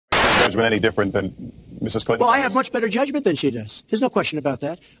judgment any different than Mrs. Clinton? Well, I have much better judgment than she does. There's no question about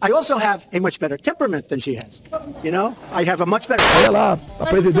that. I also have a much better temperament than she has. You know, I have a much better... Olha lá, a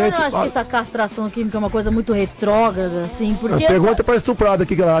presidente... Eu acho que essa castração química é uma coisa muito retrógrada, assim, porque... Pergunta para a estuprada o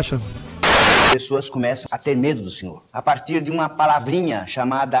que ela acha. As pessoas começam a ter medo do senhor, a partir de uma palavrinha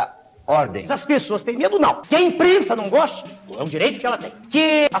chamada ordem. As pessoas têm medo, não. Que a imprensa não goste, é um direito que ela tem.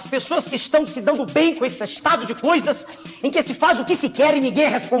 Que as pessoas que estão se dando bem com esse estado de coisas, em que se faz o que se quer e ninguém é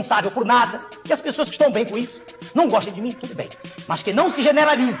responsável por nada, que as pessoas que estão bem com isso não gostem de mim, tudo bem. Mas que não se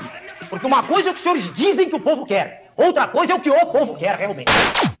generalize. Porque uma coisa é o que os senhores dizem que o povo quer, outra coisa é o que o povo quer realmente.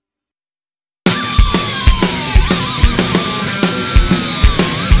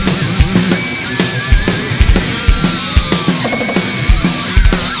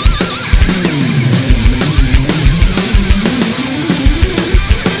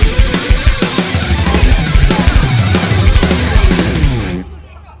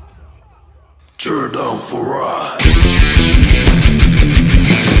 Turn down for ride.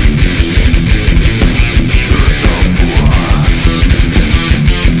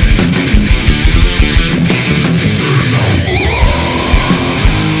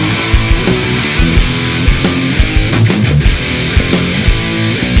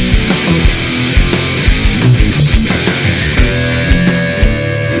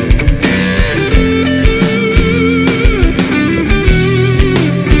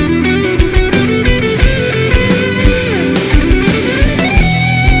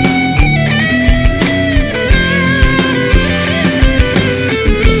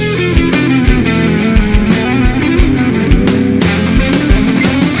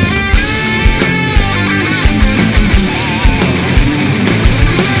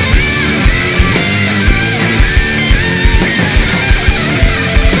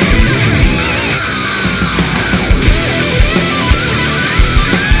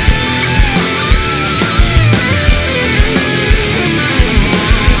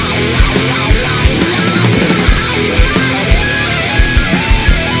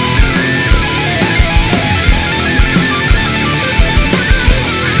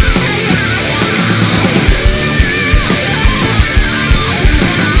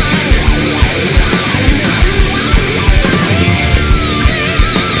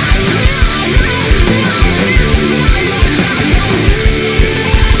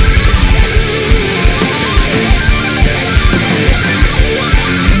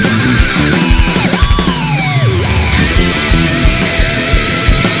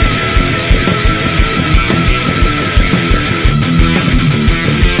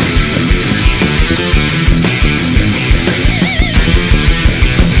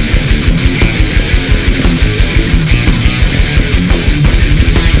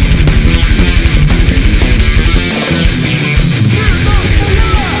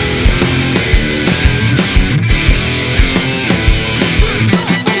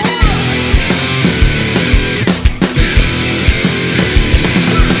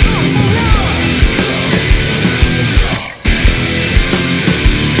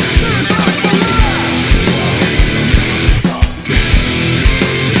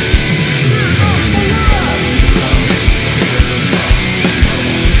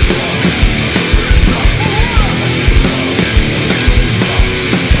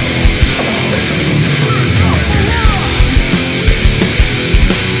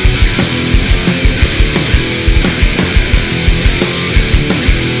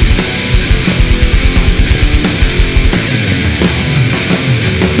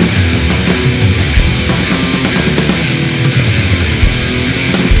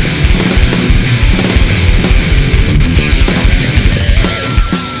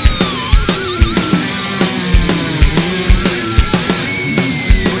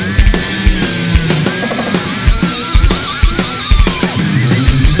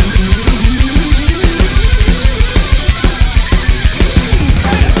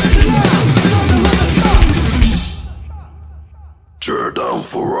 Turn down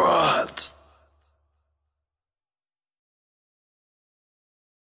for what?